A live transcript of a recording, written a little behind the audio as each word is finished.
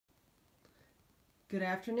Good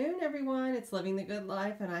afternoon, everyone. It's Living the Good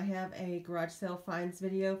Life, and I have a garage sale finds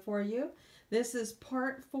video for you. This is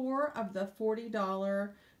part 4 of the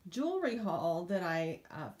 $40 jewelry haul that I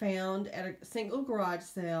found at a single garage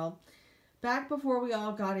sale back before we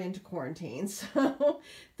all got into quarantine. So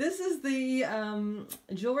this is the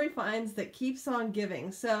jewelry finds that keeps on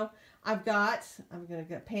giving. So I'm going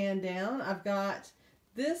to pan down. I've got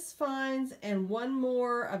this finds and one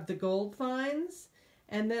more of the gold finds.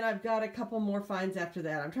 And then I've got a couple more finds after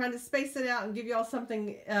that. I'm trying to space it out and give you all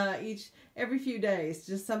something every few days,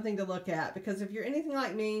 just something to look at. Because if you're anything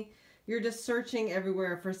like me, you're just searching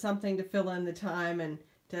everywhere for something to fill in the time and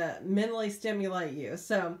to mentally stimulate you.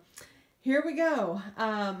 So here we go.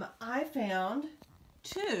 I found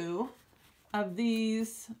 2 of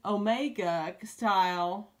these Omega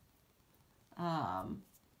style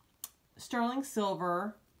sterling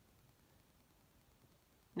silver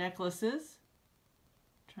necklaces.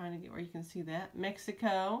 Trying to get where you can see that.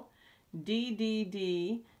 Mexico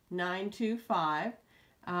DDD 925.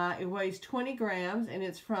 It weighs 20 grams and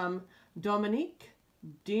it's from Dominique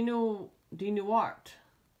Dinouart.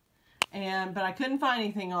 But I couldn't find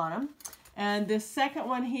anything on them. And this second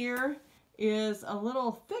one here is a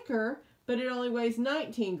little thicker, but it only weighs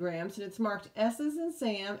 19 grams and it's marked S's and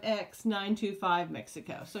Sam X 925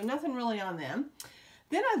 Mexico. So nothing really on them.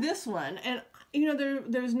 Then I have this one, and you know,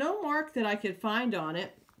 there's no mark that I could find on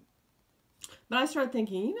it. But I started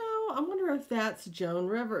thinking, you know, I wonder if that's Joan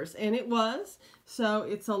Rivers. And it was. So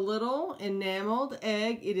it's a little enameled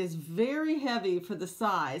egg. It is very heavy for the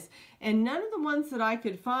size. And none of the ones that I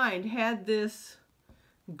could find had this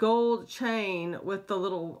gold chain with the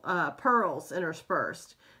little pearls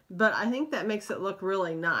interspersed. But I think that makes it look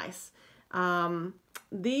really nice.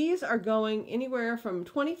 These are going anywhere from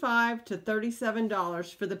 $25 to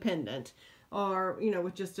 $37 for the pendant. Or, you know,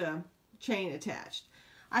 with just a chain attached.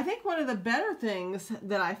 I think one of the better things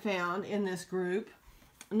that I found in this group,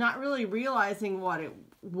 not really realizing what it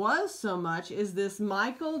was so much, is this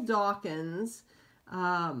Michael Dawkins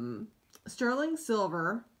sterling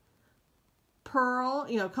silver pearl,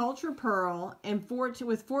 you know, culture pearl, and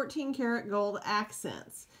with 14 karat gold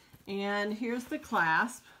accents. And here's the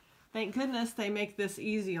clasp. Thank goodness they make this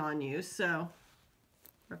easy on you. So,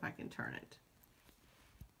 or if I can turn it.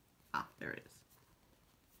 Ah, there it is.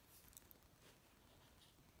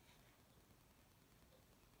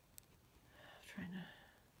 Trying to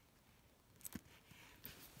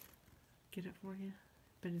get it for you,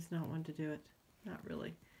 but it's not one to do it. Not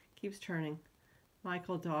really. Keeps turning.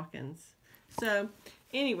 Michael Dawkins. So,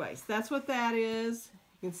 anyways, that's what that is.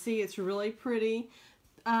 You can see it's really pretty.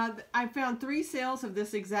 I found 3 sales of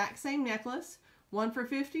this exact same necklace. One for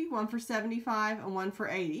 $50, one for $75, and one for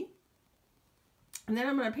 $80. And then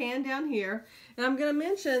I'm going to pan down here, and I'm going to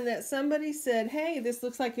mention that somebody said, hey, this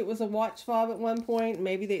looks like it was a watch fob at one point.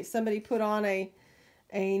 Maybe somebody put on a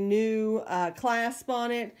new clasp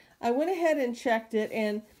on it. I went ahead and checked it,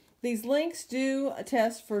 and these links do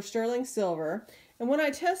test for sterling silver. And when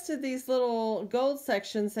I tested these little gold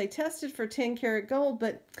sections, they tested for 10 karat gold,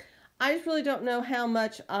 but I just really don't know how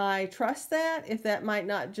much I trust that, if that might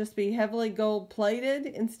not just be heavily gold plated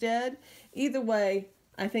instead. Either way,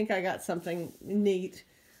 I think I got something neat.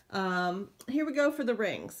 Here we go for the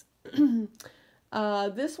rings.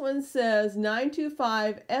 This one says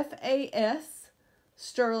 925 FAS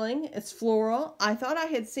sterling. It's floral. I thought I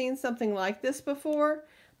had seen something like this before,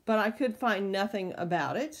 but I could find nothing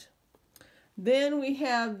about it. Then we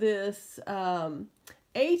have this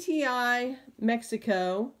ATI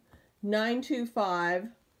Mexico 925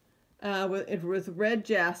 with red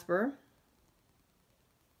jasper.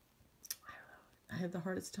 I have the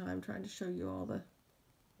hardest time trying to show you all the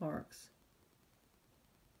marks.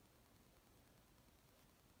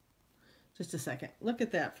 Just a second. Look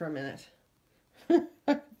at that for a minute. I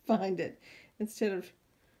can find it instead of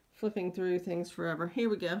flipping through things forever. Here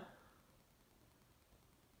we go.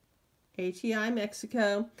 ATI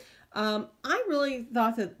Mexico. I really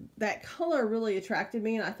thought that color really attracted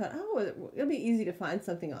me, and I thought, oh, it'll be easy to find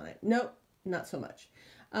something on it. Nope, not so much.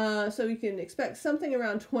 So you can expect something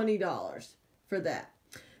around $20 for that.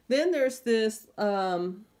 Then there's this,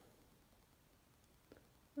 where's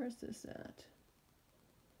this at?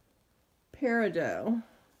 Peridot.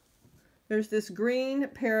 There's this green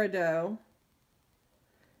peridot.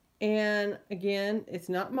 And again, it's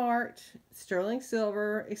not marked. Sterling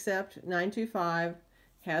silver, except 925.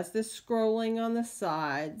 Has this scrolling on the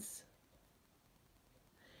sides.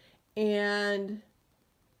 And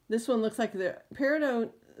this one looks like the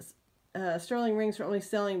peridot sterling rings are only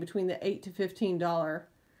selling between the $8 to $15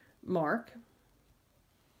 mark.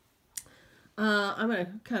 I'm going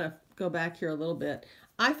to kind of go back here a little bit.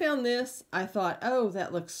 I found this, I thought, oh,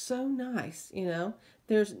 that looks so nice, you know.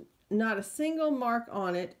 There's not a single mark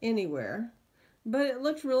on it anywhere, but it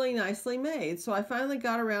looked really nicely made. So I finally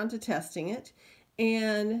got around to testing it,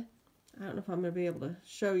 and I don't know if I'm going to be able to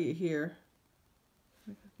show you here.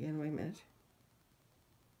 Again, wait a minute.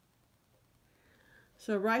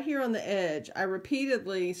 So right here on the edge, I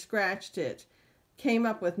repeatedly scratched it, came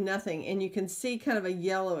up with nothing, and you can see kind of a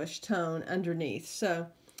yellowish tone underneath. So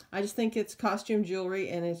I just think it's costume jewelry,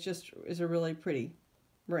 and it's just is a really pretty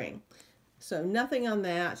ring. So nothing on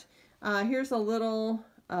that. Here's a little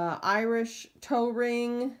Irish toe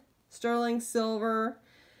ring, sterling silver.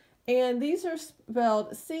 And these are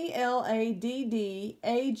spelled C-L-A-D-D-A-G-H.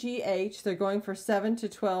 They're going for $7 to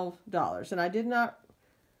 $12. And I did not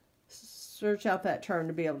search out that term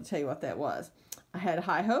to be able to tell you what that was. I had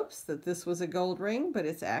high hopes that this was a gold ring, but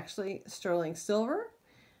it's actually sterling silver.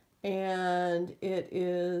 And it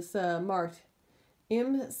is marked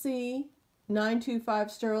MC925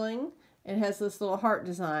 sterling. It has this little heart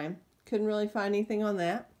design. Couldn't really find anything on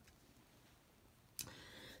that.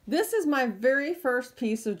 This is my very first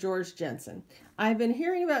piece of George Jensen. I've been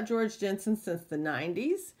hearing about George Jensen since the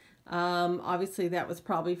 90s. Obviously, that was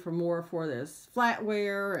probably more for this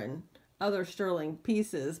flatware and other sterling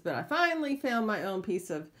pieces, but I finally found my own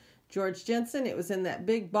piece of George Jensen. It was in that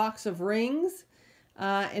big box of rings,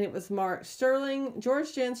 and it was marked sterling,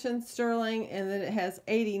 George Jensen sterling, and then it has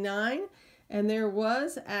 89. And there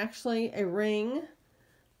was actually a ring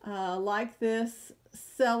like this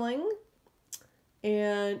selling,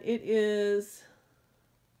 and it is,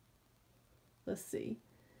 let's see,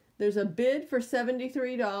 there's a bid for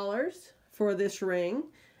 $73 for this ring,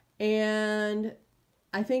 and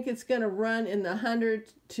I think it's going to run in the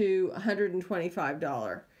 $100 to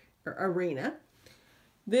 $125 arena.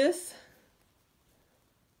 This,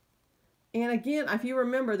 and again, if you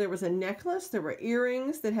remember, there was a necklace, there were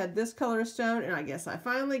earrings that had this color stone, and I guess I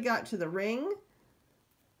finally got to the ring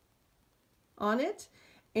on it.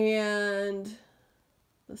 And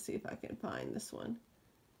let's see if I can find this one.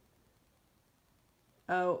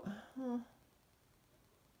 Oh,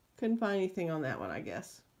 couldn't find anything on that one, I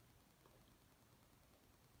guess.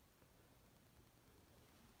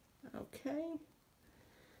 Okay.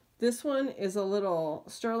 This one is a little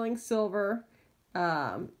sterling silver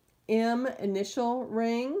M initial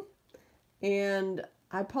ring, and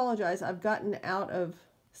I apologize, I've gotten out of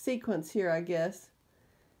sequence here, I guess.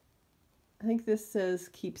 I think this says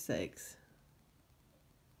keepsakes.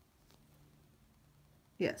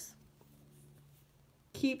 Yes.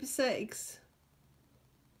 Keepsakes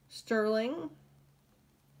sterling.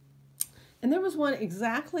 And there was one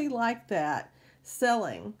exactly like that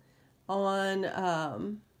selling on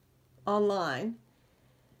online.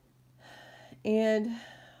 And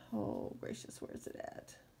oh gracious, where's it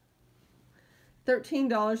at?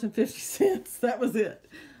 $13.50. That was it.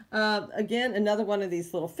 Again, another one of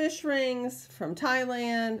these little fish rings from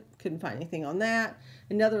Thailand. Couldn't find anything on that.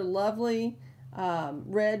 Another lovely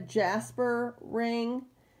red jasper ring.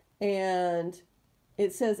 And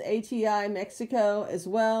it says ATI Mexico as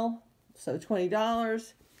well. So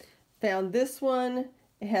 $20. Found this one.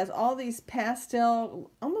 It has all these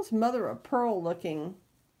pastel, almost mother of pearl looking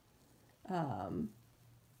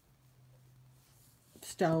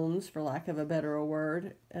stones, for lack of a better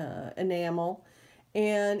word, enamel.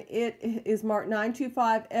 And it is marked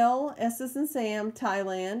 925L, S as in Sam,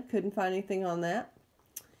 Thailand. Couldn't find anything on that.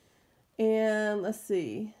 And let's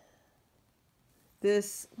see.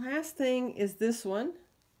 This last thing is this one.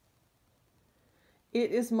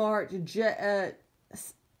 It is marked, it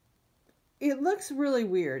looks really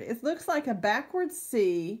weird. It looks like a backwards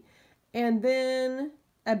C and then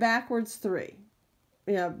a backwards 3.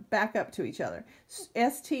 You know, back up to each other.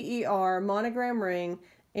 STER monogram ring,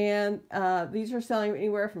 and these are selling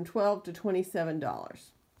anywhere from $12 to $27.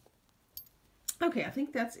 Okay, I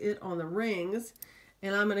think that's it on the rings,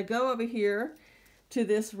 and I'm going to go over here to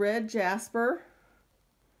this red jasper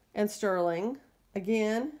and sterling.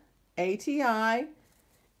 Again, ATI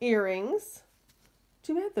earrings.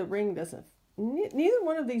 Too bad the ring doesn't. Neither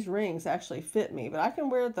one of these rings actually fit me, but I can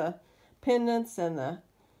wear the pendants and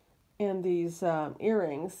these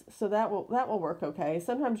earrings, so that will work okay.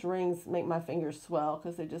 Sometimes rings make my fingers swell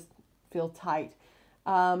because they just feel tight.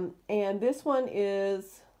 And this one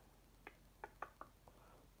is,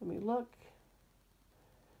 let me look.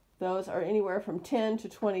 Those are anywhere from $10 to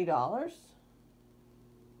 $20.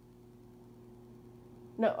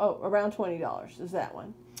 No, oh, around $20 is that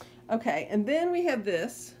one. Okay, and then we have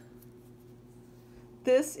this.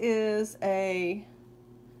 This is a,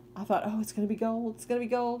 I thought, oh, it's going to be gold. It's going to be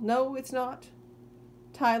gold. No, it's not.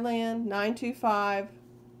 Thailand, 925.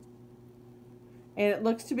 and it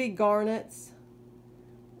looks to be garnets,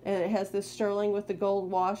 and it has this sterling with the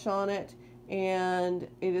gold wash on it, and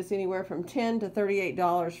it is anywhere from $10 to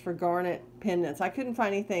 $38 for garnet pendants. I couldn't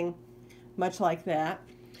find anything much like that.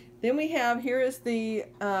 Then we have, here is the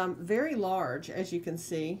very large, as you can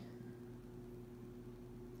see,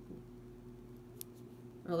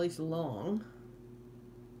 or at least long.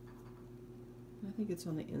 I think it's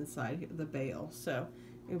on the inside of the bail, so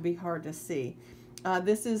it would be hard to see.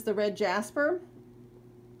 This is the red jasper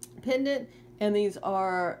pendant, and these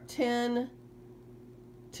are $10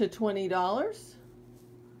 to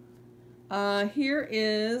 $20. Here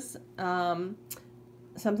is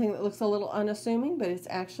something that looks a little unassuming, but it's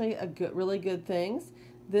actually a good, really good things.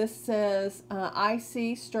 This says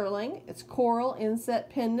IC sterling. It's coral inset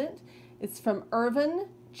pendant. It's from Irvin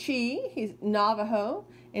Chi. He's Navajo,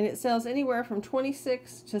 and it sells anywhere from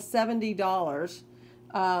 $26 to $70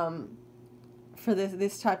 for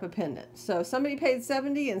this type of pendant. So somebody paid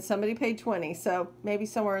 $70 and somebody paid $20. So maybe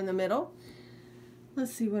somewhere in the middle.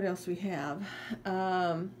 Let's see what else we have.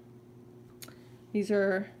 These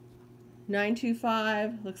are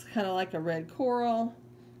 $9.25. Looks kind of like a red coral.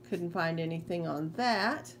 Couldn't find anything on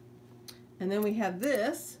that. And then we have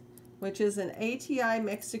this, which is an ATI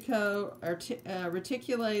Mexico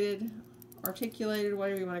articulated,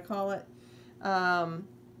 whatever you want to call it,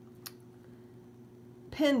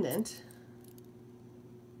 pendant.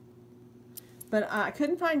 But I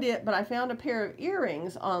couldn't find it, but I found a pair of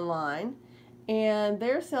earrings online, and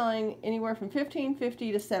they're selling anywhere from $15.50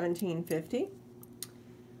 to $17.50.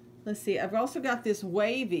 Let's see, I've also got this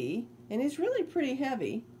wavy, and it's really pretty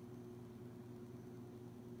heavy.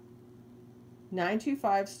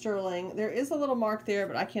 $9.25 sterling. There is a little mark there,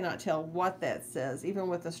 but I cannot tell what that says, even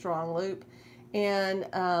with a strong loop. And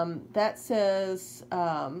that says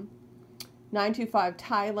 $9.25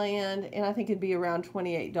 Thailand, and I think it'd be around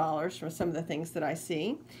 $28 from some of the things that I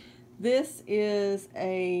see. This is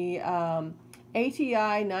a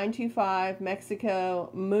ATI $9.25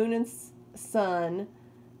 Mexico Moon and Sun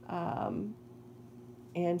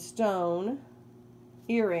and stone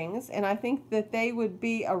earrings, and I think that they would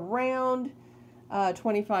be around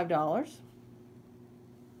 $25.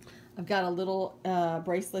 I've got a little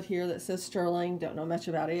bracelet here that says sterling. Don't know much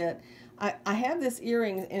about it. I have this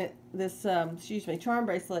earring in it, this charm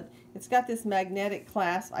bracelet. It's got this magnetic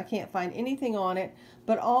clasp. I can't find anything on it,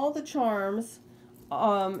 but all the charms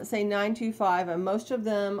say $9.25, and most of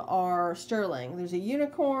them are sterling. There's a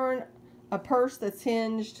unicorn, a purse that's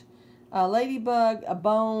hinged, a ladybug, a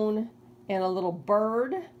bone, and a little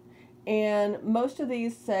bird. And most of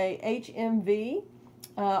these say HMV,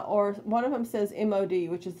 or one of them says MOD,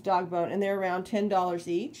 which is dog bone, and they're around $10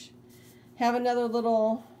 each. Have another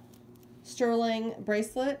little sterling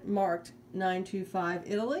bracelet marked $9.25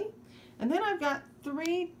 Italy. And then I've got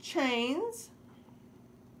 3 chains,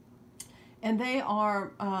 and they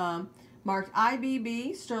are marked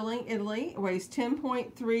IBB sterling Italy. It weighs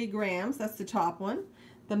 10.3 grams. That's the top one.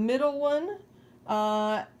 The middle one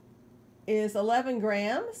is 11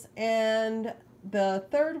 grams, and the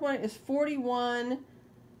third one is 41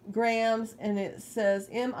 grams, and it says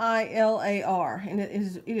MILAR, and it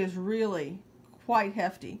is really quite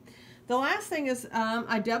hefty. The last thing is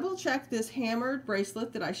I double checked this hammered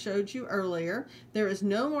bracelet that I showed you earlier. There is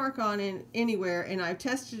no mark on it anywhere, and I've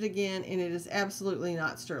tested it again, and it is absolutely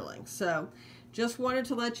not sterling. So just wanted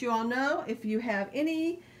to let you all know. If you have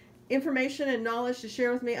any information and knowledge to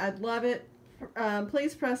share with me, I'd love it.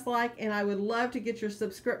 Please press like, and I would love to get your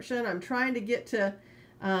subscription. I'm trying to get to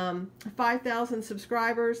 5,000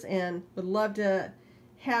 subscribers, and would love to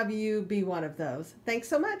have you be one of those. Thanks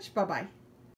so much. Bye-bye.